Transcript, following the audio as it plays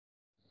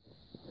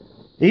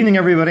Evening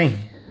everybody,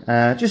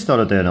 just thought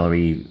I'd do another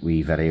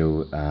wee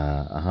video.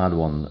 I had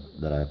one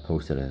that I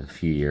posted a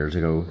few years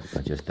ago. I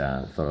just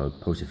thought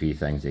I'd post a few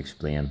things to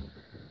explain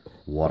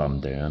what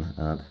I'm doing.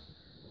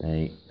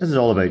 This is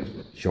all about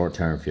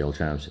short-term fuel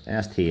temps,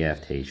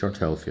 STFT,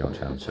 short-term fuel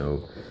temps.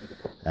 So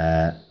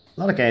a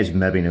lot of guys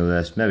maybe know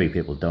this, maybe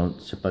people don't,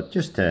 but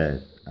just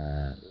to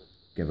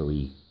give a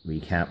wee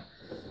recap.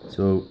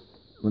 So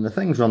when the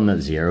thing's running at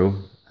zero,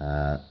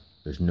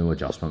 there's no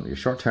adjustment. Your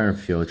short-term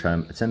fuel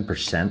temp, it's in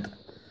percent.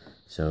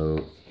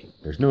 So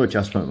there's no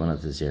adjustment when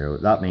it's at zero.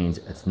 That means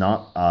it's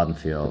not adding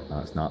fuel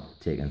and it's not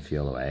taking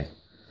fuel away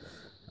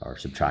or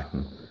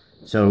subtracting.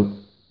 So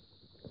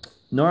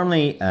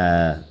normally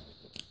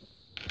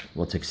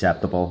what's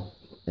acceptable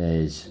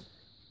is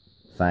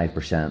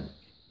 5%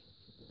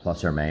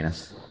 plus or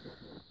minus.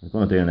 I'm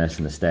going to do this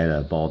in the style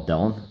of Bob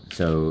Dylan.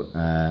 So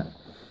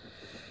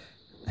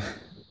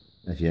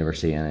if you ever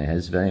see any of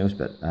his videos,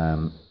 but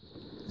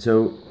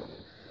so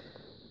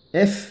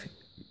if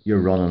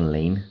you're running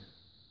lean,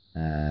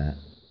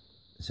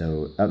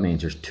 so that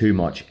means there's too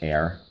much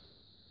air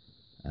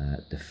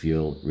to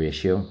fuel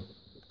ratio.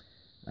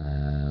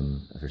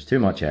 If there's too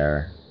much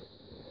air,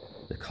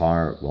 the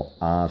car will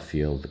add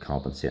fuel to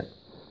compensate.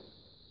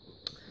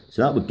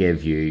 So that would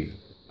give you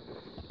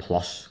a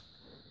plus.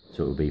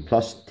 So it would be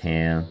plus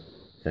 10,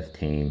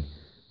 15,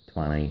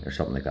 20 or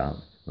something like that.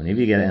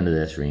 Whenever you get into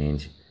this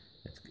range,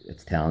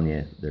 it's telling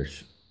you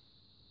there's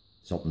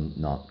something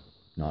not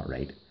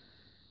right.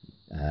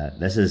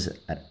 This is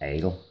at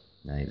idle.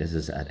 Now this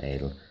is at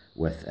idle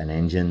with an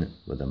engine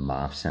with a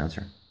MAF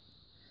sensor.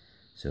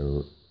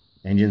 So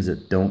engines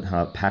that don't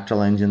have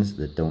petrol engines,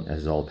 this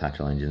is all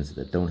petrol engines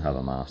that don't have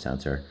a MAF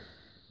sensor,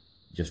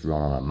 just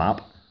run on a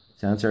MAP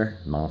sensor,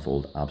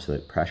 manifold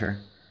absolute pressure,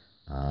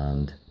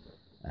 and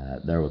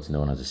they're what's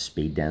known as a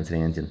speed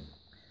density engine.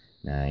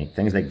 Now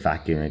things like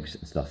vacuum leaks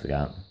and stuff like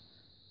that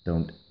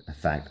don't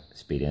affect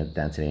speed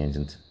density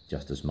engines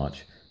just as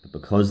much, but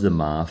because the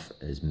MAF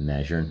is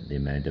measuring the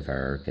amount of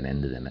air getting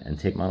into the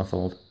intake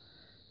manifold,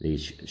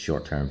 these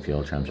short-term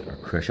fuel temps are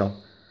crucial.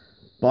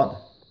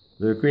 But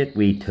they're a great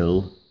wee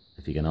tool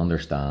if you can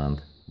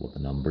understand what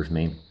the numbers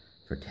mean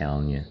for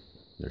telling you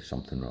there's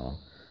something wrong.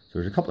 So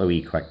there's a couple of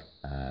wee quick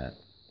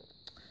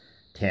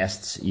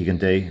tests you can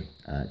do,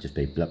 just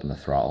by blipping the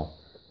throttle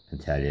and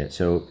tell you.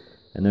 So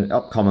in the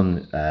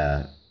upcoming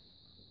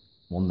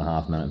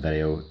 1.5 minute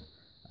video,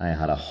 I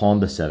had a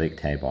Honda Civic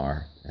Type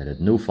R. It had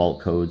no fault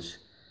codes,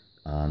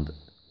 and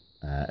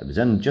it was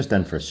just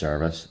in for a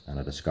service, and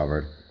I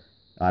discovered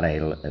at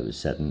idle it was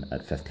sitting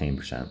at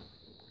 15%,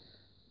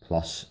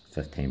 plus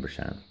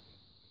 15%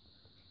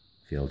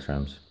 fuel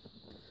trims.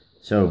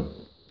 So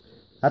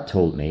that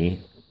told me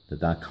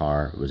that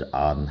car was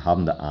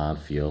having to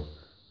add fuel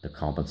to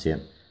compensate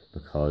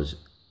because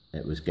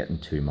it was getting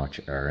too much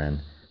air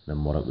in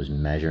than what it was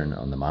measuring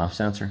on the MAF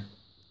sensor.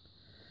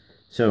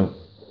 So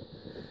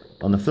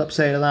on the flip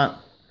side of that,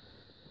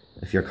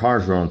 if your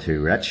car's running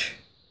too rich,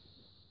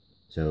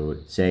 so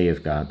say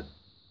you've got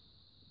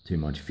too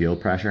much fuel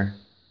pressure,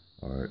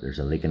 or there's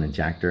a leaking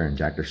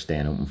injector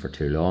staying open for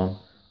too long,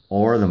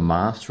 or the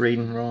MAF's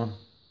reading wrong,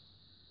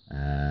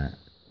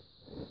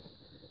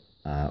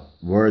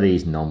 where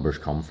these numbers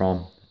come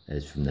from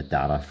is from the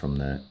data from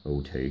the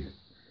O2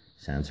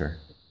 sensor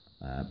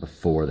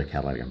before the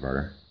catalytic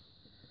converter.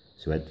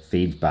 So it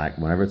feeds back,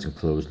 whenever it's in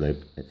closed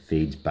loop, it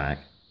feeds back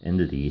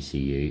into the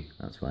ECU,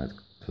 that's why it's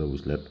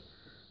closed loop,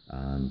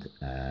 and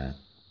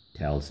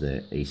tells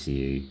the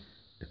ECU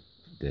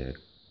to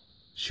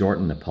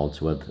shorten the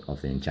pulse width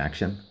of the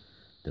injection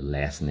to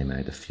lessen the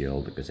amount of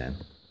fuel that goes in.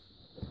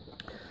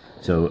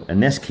 So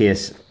in this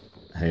case,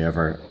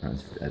 however,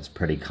 it's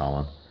pretty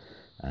common,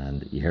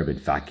 and you hear about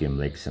vacuum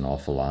leaks an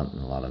awful lot in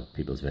a lot of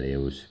people's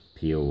videos.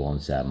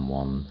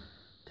 P0171,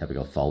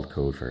 typical fault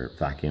code for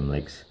vacuum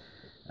leaks.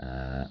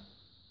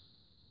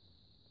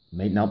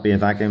 Might not be a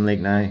vacuum leak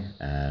now,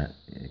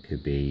 it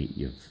could be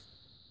you've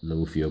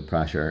low fuel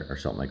pressure or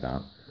something like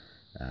that,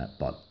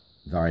 but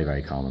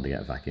very common to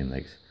get vacuum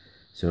leaks.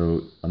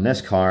 So on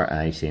this car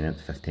I seen it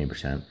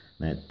 15%.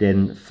 Now it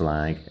didn't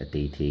flag a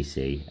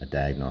DTC, a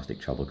diagnostic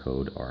trouble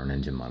code, or an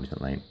engine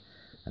management line,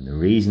 and the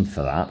reason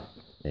for that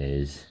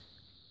is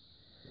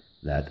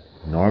that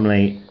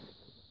normally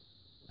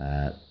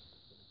the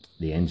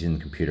engine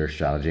computer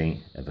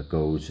strategy, if it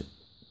goes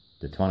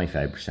to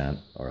 25%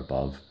 or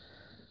above,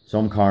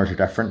 some cars are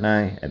different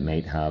now. It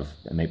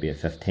might be a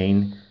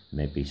 15, it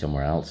might be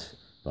somewhere else,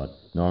 but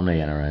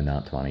normally in around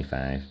that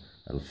 25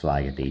 it'll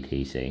flag a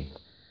DTC.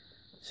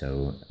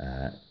 So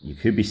you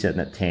could be sitting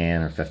at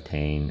 10 or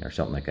 15 or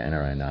something like that, in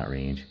around that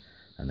range,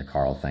 and the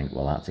car will think,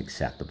 well, that's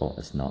acceptable,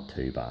 it's not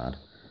too bad,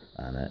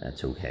 and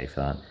it's okay for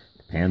that.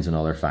 Depends on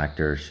other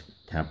factors: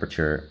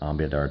 temperature,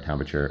 ambient air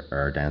temperature,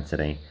 air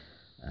density,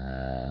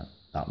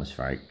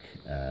 atmospheric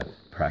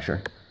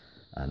pressure,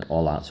 and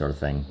all that sort of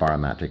thing,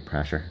 barometric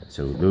pressure.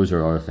 So those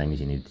are other things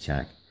you need to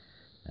check,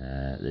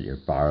 that your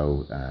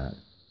baro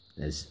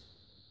is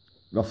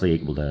roughly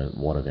equal to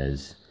what it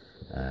is,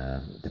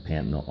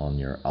 depending on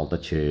your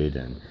altitude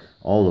and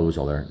all those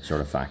other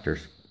sort of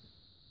factors.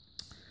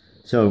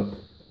 So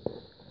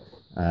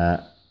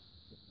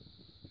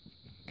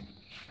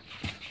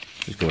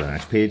just go to the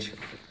next page.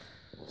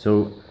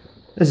 So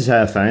this is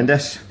how I found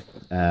this.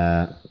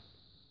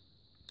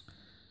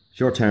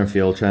 Short-term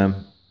fuel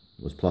trim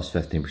was plus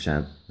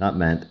 15%. That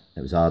meant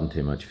it was adding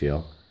too much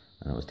fuel,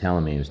 and it was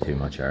telling me it was too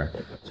much air.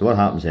 So what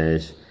happens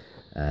is,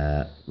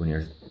 when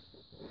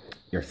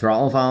your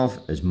throttle valve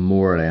is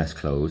more or less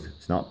closed,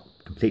 it's not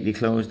completely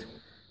closed,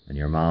 and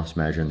your math's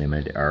measuring the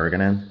amount of air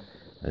getting in.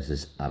 This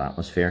is at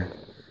atmosphere.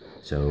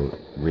 So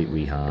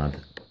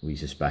we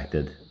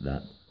suspected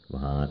that we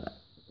had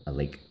a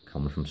leak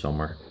coming from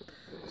somewhere.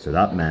 So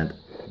that meant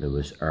there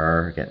was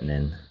air getting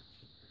in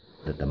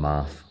that the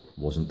math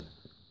wasn't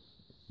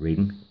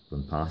reading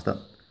going past it.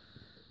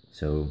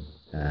 So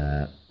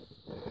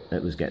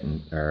it was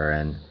getting air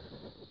in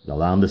the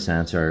lambda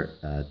sensor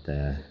at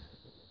the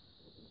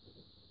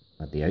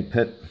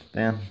output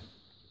then,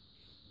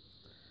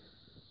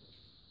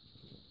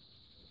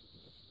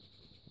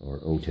 or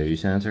O2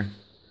 sensor.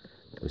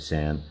 It was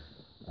saying,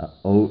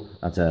 oh,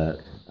 that's a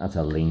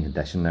lean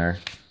condition there.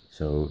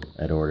 So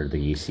it ordered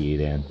the ECU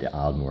then to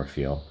add more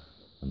fuel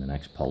on the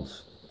next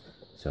pulse.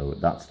 So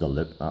that's the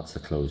loop, that's the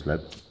closed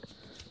loop.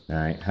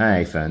 Now, how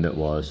I found it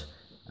was,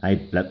 I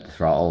blip the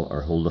throttle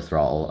or hold the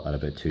throttle at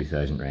about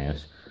 2000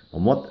 revs.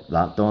 And what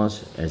that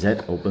does is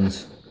it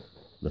opens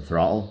the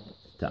throttle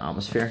to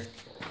atmosphere.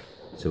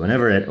 So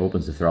whenever it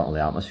opens the throttle to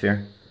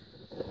atmosphere,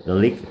 the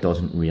leak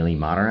doesn't really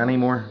matter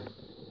anymore,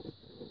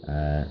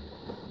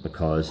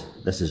 because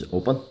this is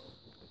open.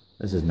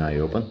 This is now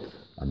open,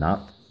 and that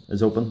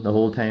is open the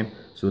whole time.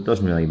 So it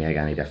doesn't really make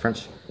any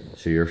difference.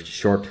 So your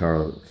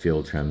short-term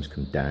fuel trims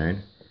come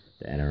down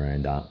to in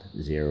around that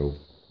 0.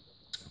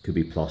 Could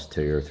be plus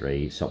 2 or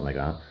 3, something like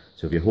that.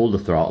 So if you hold the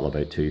throttle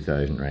about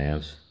 2000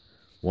 revs,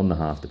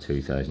 1.5 to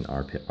 2000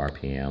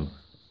 RPM,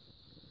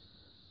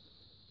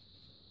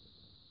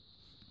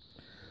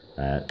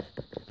 the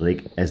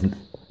leak isn't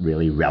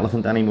really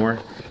relevant anymore,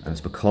 and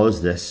it's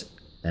because this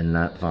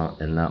inlet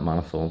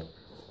manifold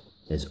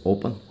is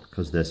open,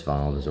 because this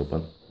valve is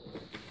open,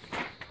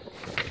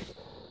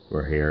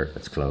 where here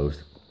it's closed.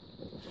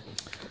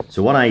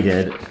 So what I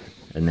did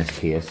in this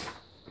case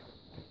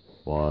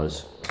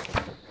was,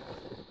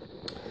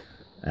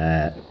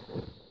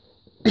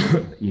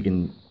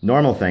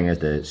 normal thing is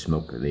to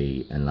smoke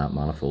the inlet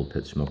manifold,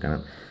 put smoke in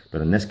it,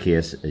 but in this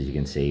case, as you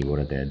can see, what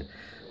I did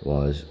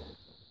was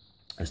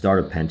I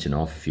started pinching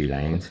off a few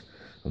lines,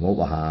 and what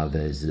we'll have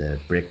is the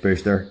brake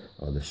booster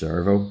or the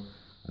servo,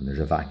 and there's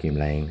a vacuum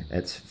line.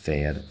 It's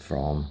fed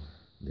from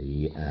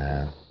the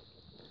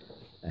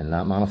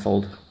inlet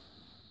manifold.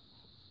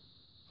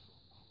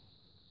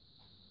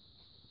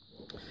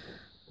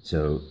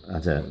 So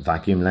that's a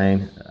vacuum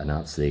line, and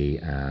that's the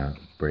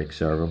brake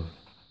servo.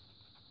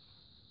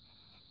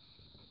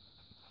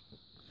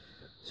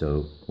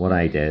 So what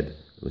I did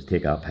was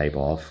take that pipe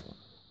off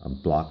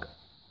and block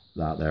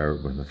that there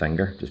with my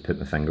finger, just put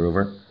my finger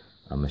over it,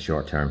 and my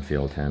short-term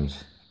fuel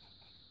trims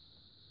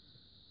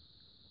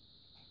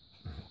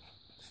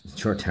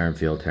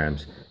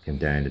came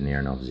down to near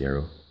enough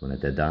 0 when I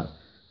did that.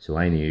 So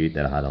I knew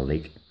that I had a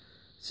leak.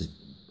 So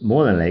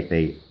more than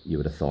likely you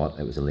would have thought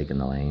it was a leak in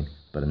the line,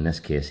 but in this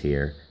case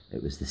here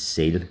it was the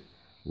seal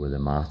where the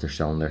master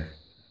cylinder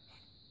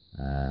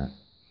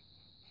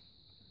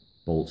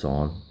bolts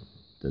on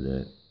to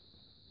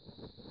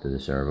the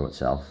servo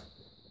itself.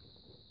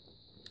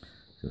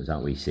 So it was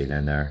that wee seal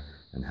in there,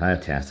 and how I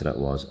tested it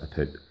was I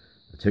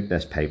took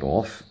this pipe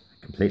off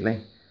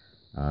completely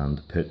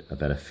and put a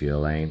bit of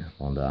fuel line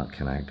onto that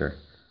connector,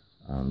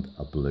 and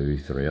I blew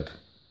through it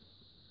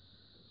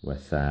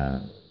with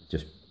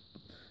just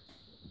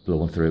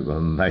blowing through it with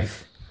my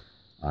mouth,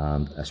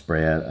 and I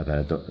sprayed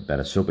a bit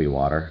of soapy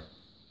water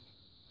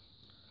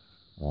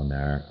on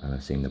there, and I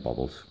seen the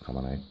bubbles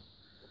coming out.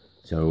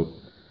 So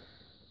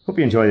hope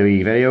you enjoy the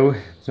wee video.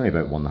 It's only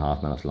about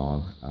 1.5 minutes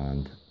long,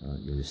 and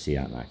you'll just see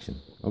that in action.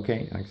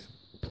 Okay, thanks.